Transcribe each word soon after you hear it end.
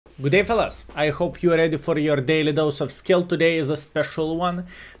Good day, fellas. I hope you are ready for your daily dose of skill. Today is a special one.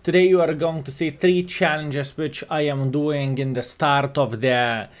 Today you are going to see 3 challenges which I am doing in the start of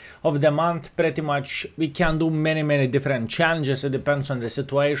the month. Pretty much we can do many different challenges. It depends on the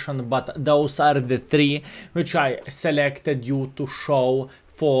situation, but those are the 3 which I selected you to show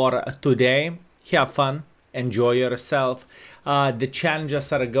for today. Have fun, enjoy yourself. The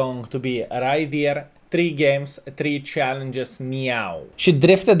challenges are going to be right here. 3 games, 3 challenges, meow. She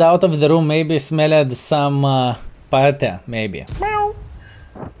drifted out of the room, maybe smelled some pate, maybe. Meow.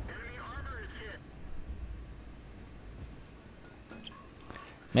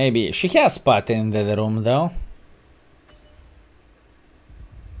 Maybe. She has pate in the room though.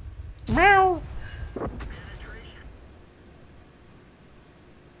 Meow.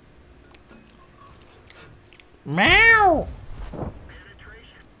 Meow.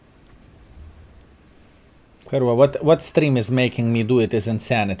 What stream is making me do it is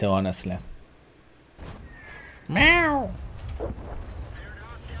insanity, honestly. Meow.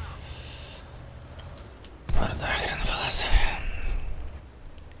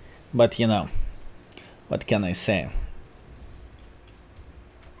 But you know, what can I say?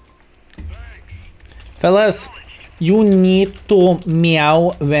 Fellas, you need to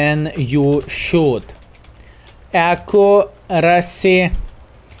meow when you shoot. Accuracy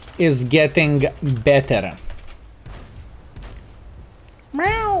is getting better.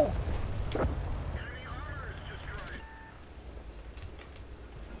 Meow.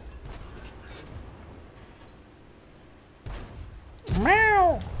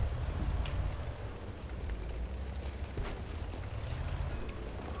 Meow.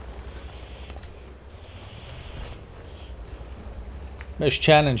 This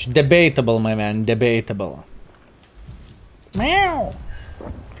challenge, debatable, my man, debatable. Meow.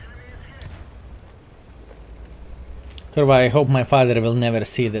 Turva, I hope my father will never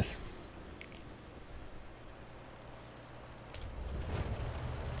see this.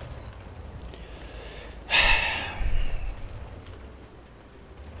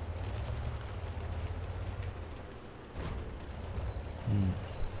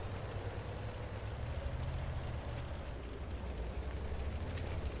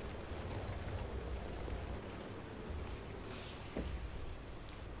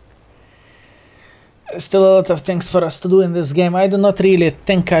 Still a lot of things for us to do in this game. I do not really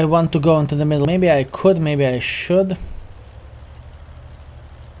think I want to go into the middle. Maybe I could, maybe I should.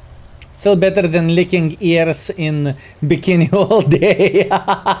 Still better than licking ears in bikini all day.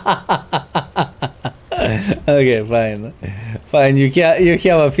 Okay, fine. Fine, you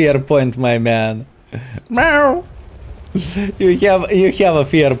have a fair point, my man. Meow. You have a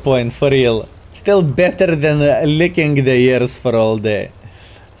fair point, for real. Still better than licking the ears for all day.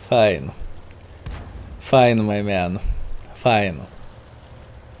 Fine. Fine, my man. Fine.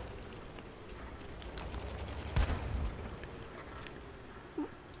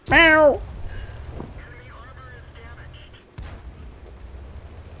 Meow.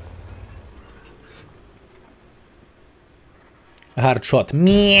 Hard shot.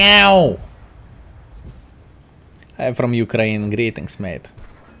 Meow. I'm from Ukraine. Greetings, mate.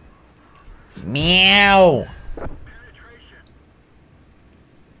 Meow.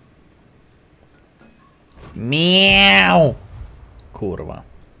 Meow. Kurwa.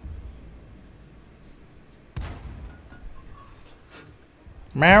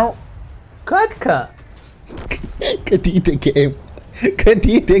 Meow. Katka. Katita game.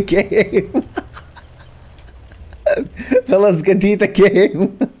 Katita game. Fellas, Katita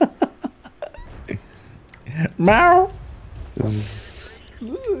game. Meow.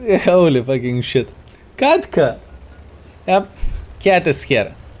 Holy fucking shit. Katka. Yep. Cat is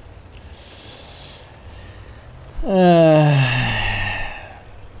here.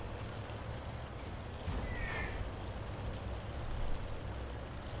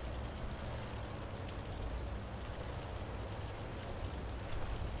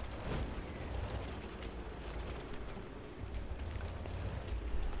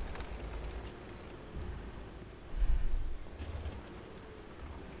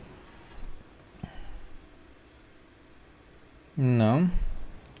 No.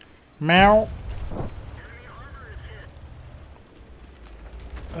 Meow.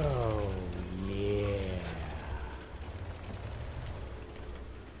 Oh, yeah.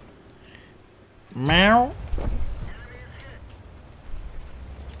 Meow.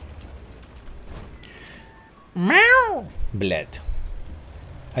 Meow. Блядь.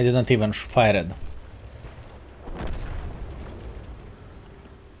 I did not even fire it.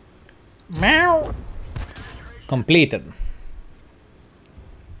 Meow. Completed.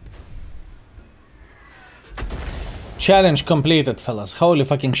 Challenge completed, fellas. Holy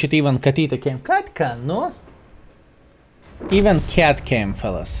fucking shit, even Katita came. Katka, no? Even Cat came,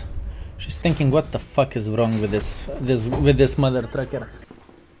 fellas. She's thinking, what the fuck is wrong with this mother trucker?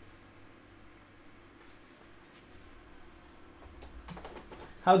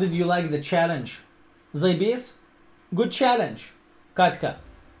 How did you like the challenge? Zaybis? Good challenge. Katka.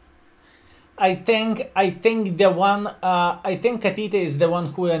 I think Katita is the one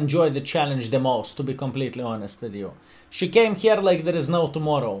who enjoyed the challenge the most, to be completely honest with you. She came here like there is no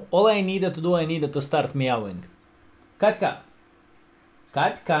tomorrow. All I needed to do, I needed to start meowing. Katka.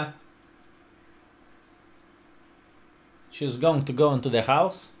 Katka. She's going to go into the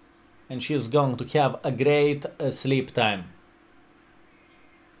house and she's going to have a great sleep time.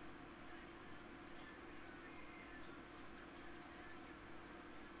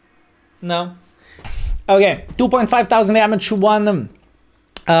 No. Okay, 2.5 thousand damage,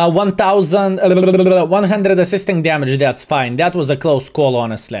 100 assisting damage, that's fine. That was a close call,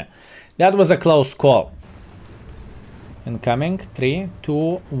 honestly. That was a close call. Incoming, 3,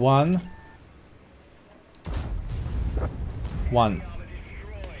 2, 1. 1.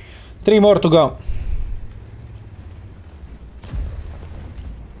 3 more to go.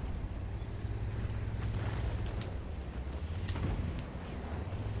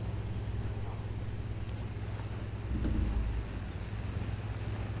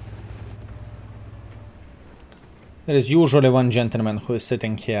 There is usually one gentleman who is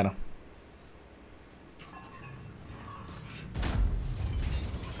sitting here.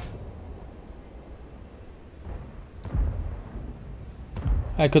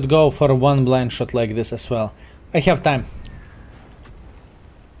 I could go for one blind shot like this as well. I have time.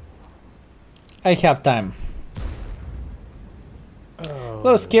 I have time.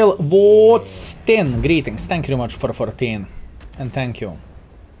 Low skill, what's 10? Greetings. Thank you very much for 14. And thank you.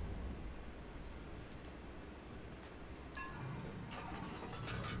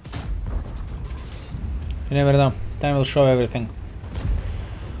 You never know. Time will show everything.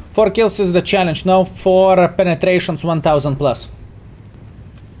 4 kills is the challenge. Now 4 penetrations, 1000 plus.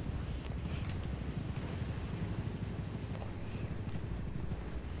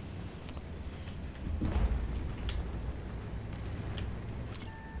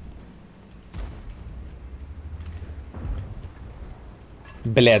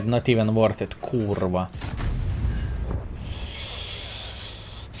 Bled, not even worth it. Kurva.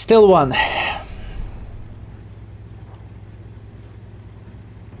 Still one.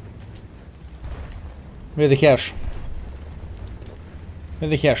 With the hash. With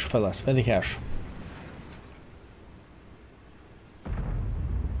the hash, fellas. With the hash.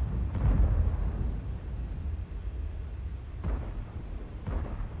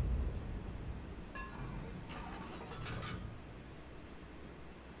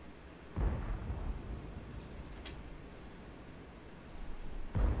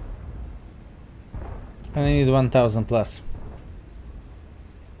 I need 1000 plus.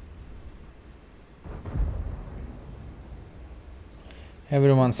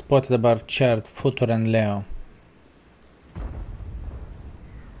 Everyone spotted about Chart, Futur and Leo.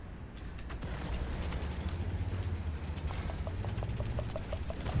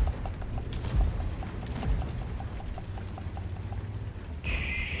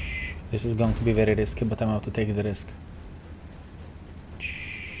 This is going to be very risky, but I'm about to take the risk.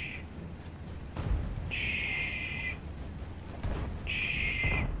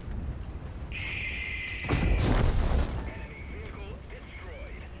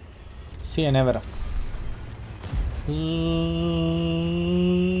 See you never.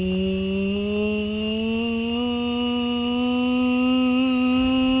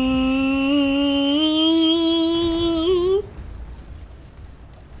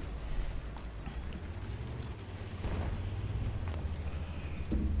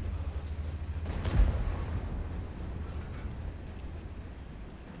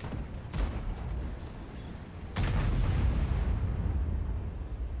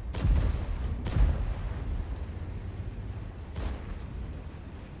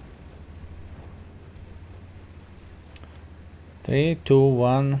 Three, two,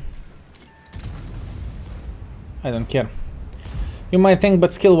 one. I don't care. You might think,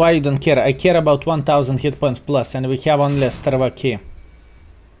 but skill, why you don't care? I care about 1000 hit points plus, and we have only a Starvaki,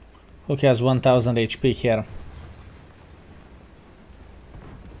 who has 1000 HP here.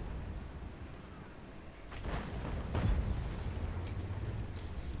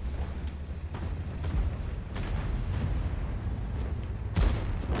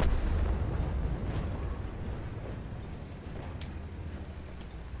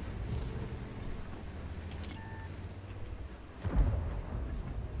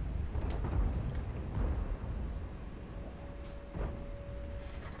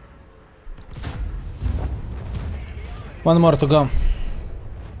 One more to go.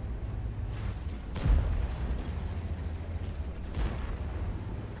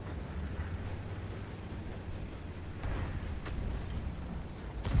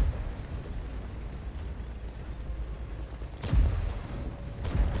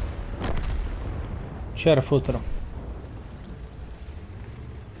 Chair footer.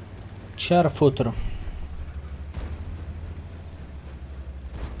 Chair footer.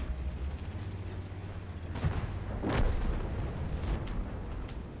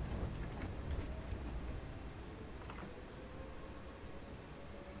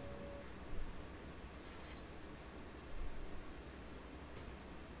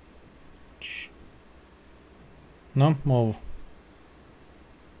 No, move.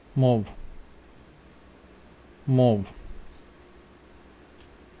 Move. Move.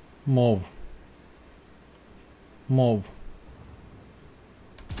 Move. Move.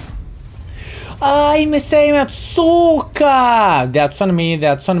 I'm saying it, suka! That's on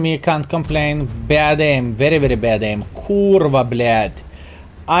me, can't complain. Bad aim, very, very bad aim. Kurva, blad.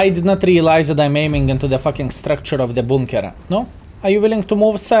 I did not realize that I'm aiming into the fucking structure of the bunker. No? Are you willing to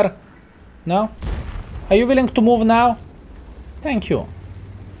move, sir? No? Are you willing to move now? Thank you.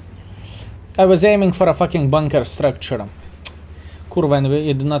 I was aiming for a fucking bunker structure. Kurva, and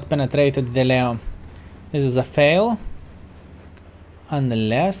it did not penetrate the Leo. This is a fail.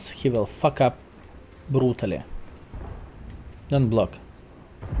 Unless he will fuck up brutally. Don't block.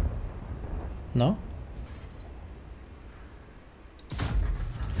 No?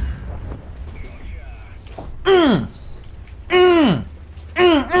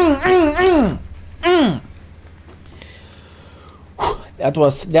 That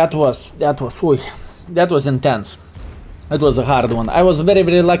was intense. It was a hard one. I was very,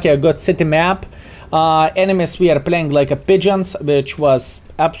 very lucky. I got city map. Enemies we are playing like a pigeons, which was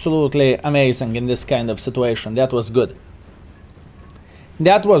absolutely amazing in this kind of situation. That was good.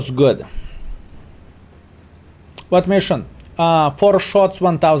 That was good. What mission? 4 shots,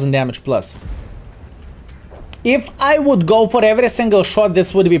 1000 damage plus. If I would go for every single shot,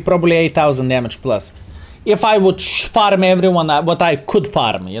 this would be probably 8000 damage plus. If I would farm everyone, what I could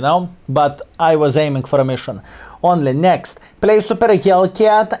farm, you know? But I was aiming for a mission. Only next. Play Super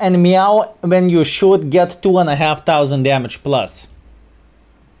Hellcat and Meow when you shoot, get 2500 damage plus.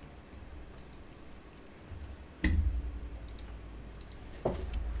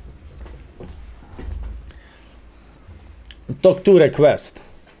 Talk 2 request.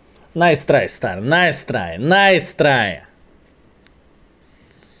 Nice try, Star. Nice try. Nice try.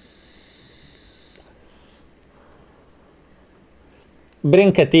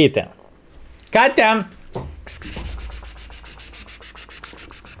 Bring Katita. Katya!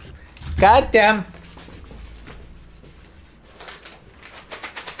 Katя!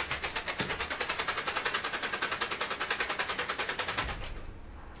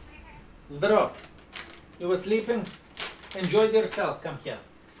 Здорово. You were sleeping? Enjoy yourself. Come here.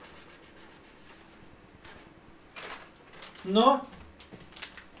 No?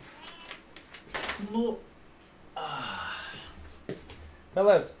 No.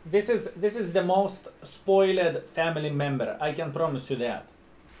 Fellas, this is the most spoiled family member. I can promise you that.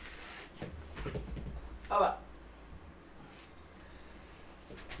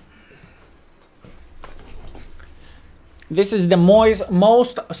 This is the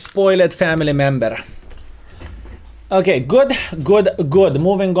most spoiled family member. Okay, good.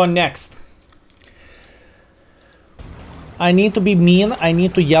 Moving on next. I need to be mean, I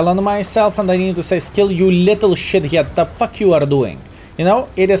need to yell on myself, and I need to say, Skill, you little shithead, the fuck you are doing? You know,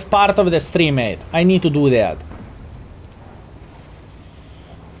 it is part of the stream, mate. I need to do that.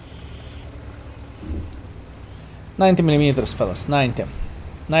 $90mm, fellas. 90.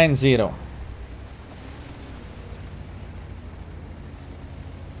 90.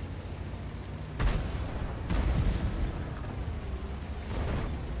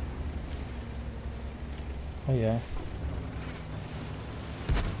 Oh yeah.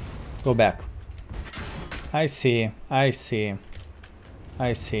 Go back. I see. I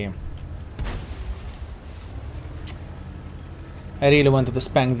really wanted to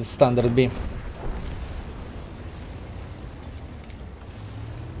spank the standard B.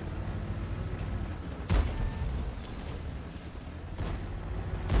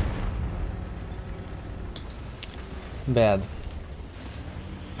 Bad.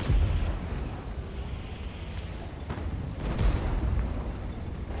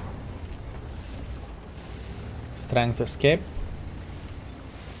 Trying to escape.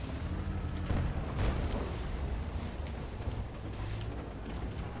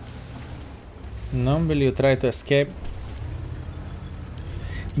 No, will you try to escape?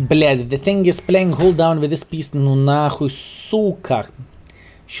 Блядь, the thing is playing hold down with this piece. Ну нахуй, сука.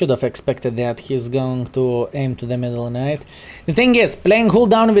 Should have expected that. He's going to aim to the middle, right? The thing is, playing hold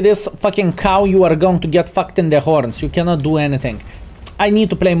down with this fucking cow, you are going to get fucked in the horns. You cannot do anything. I need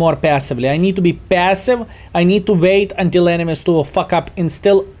to play more passively. I need to be passive. I need to wait until enemies to fuck up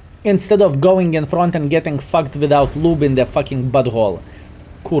instead of going in front and getting fucked without lube in the fucking butthole.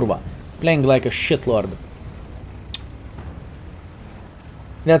 Kurva. Playing like a shitlord.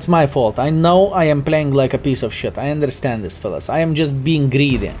 That's my fault. I know I am playing like a piece of shit. I understand this, fellas. I am just being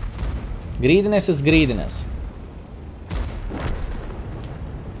greedy. Greediness is greediness.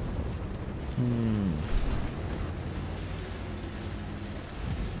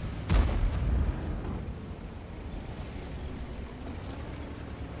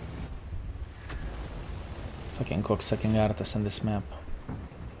 Fucking cocksucking artists in this map.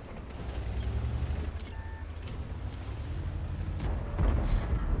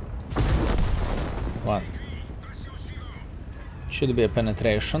 What? Should be a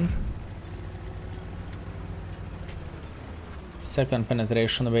penetration. Second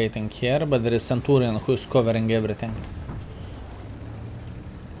penetration waiting here, but there is Centurion who is covering everything.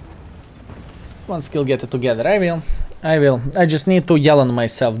 One skill, get it together. I will. I will. I just need to yell on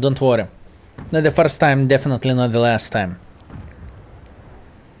myself, don't worry. Not the first time, definitely not the last time.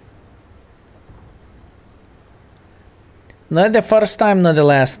 Not the first time, not the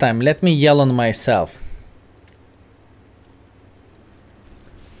last time. Let me yell on myself.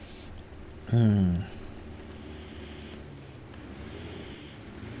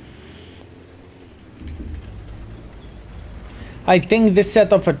 I think this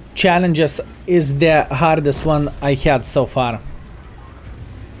set of challenges is the hardest one I had so far.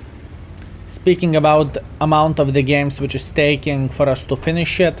 Speaking about amount of the games which is taking for us to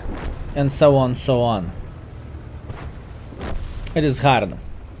finish it, and so on, so on. It is hard.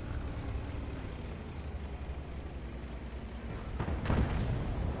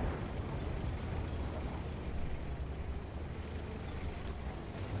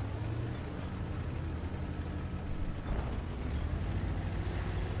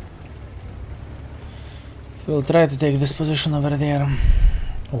 We'll try to take this position over there.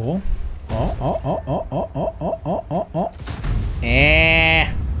 Oh. Oh.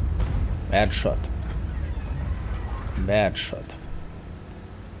 Bad shot. Bad shot.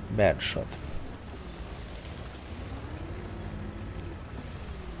 Bad shot.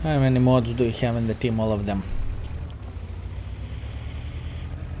 How many mods do you have in the team? All of them.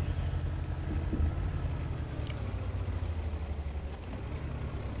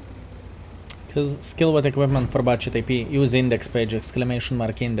 Because skill with equipment for budget AP, use index page, exclamation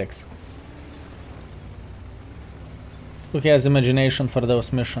mark index. Who has imagination for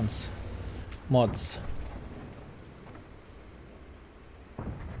those missions? Mods.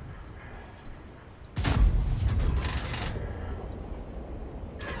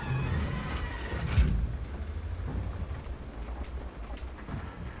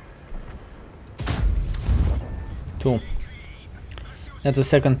 Two. That's the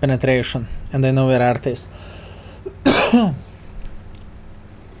second penetration, and I know where Art is.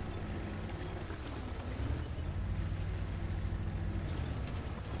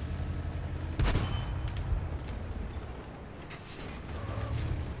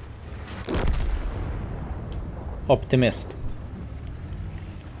 Optimist.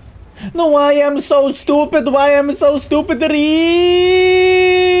 No, I am so stupid. Why am I so stupid?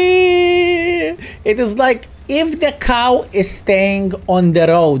 It is like if the cow is staying on the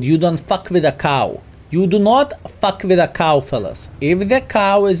road, you don't fuck with a cow. You do not fuck with a cow, fellas. If the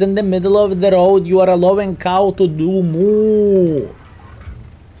cow is in the middle of the road, you are allowing cow to do moo.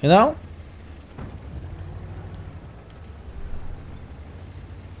 You know?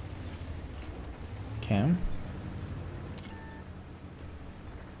 Okay.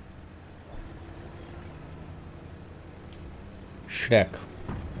 Shrek.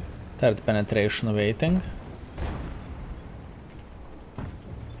 Third penetration waiting.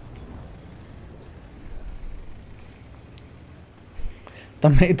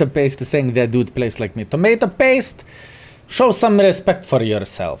 Tomato paste is saying that dude plays like me. Tomato paste, show some respect for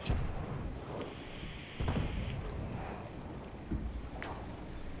yourself.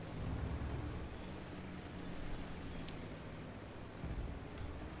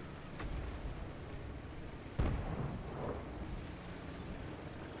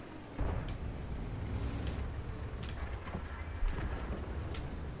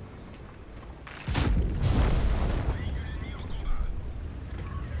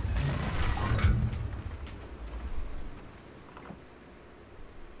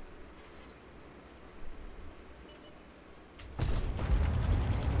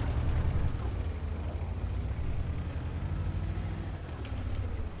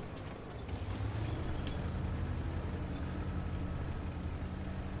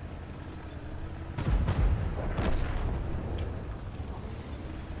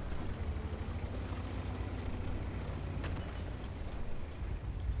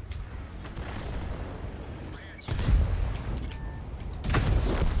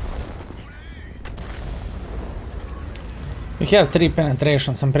 We have 3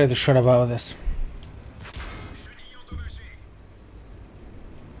 penetrations, I'm pretty sure about this.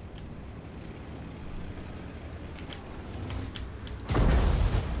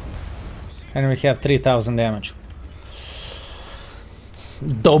 And we have 3000 damage.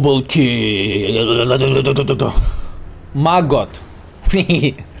 Double kill! My god!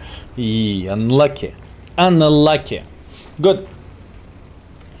 Unlucky. Unlucky. Good.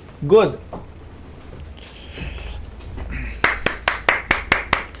 Good.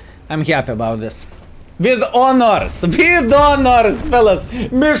 I'm happy about this. With honors! With honors, fellas!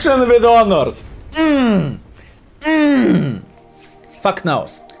 Mission with honors! Fuck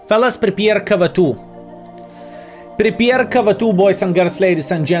knows. Fellas, prepare cover 2. Prepare cover 2, boys and girls,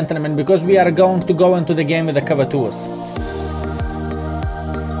 ladies and gentlemen, because we are going to go into the game with the cover 2s.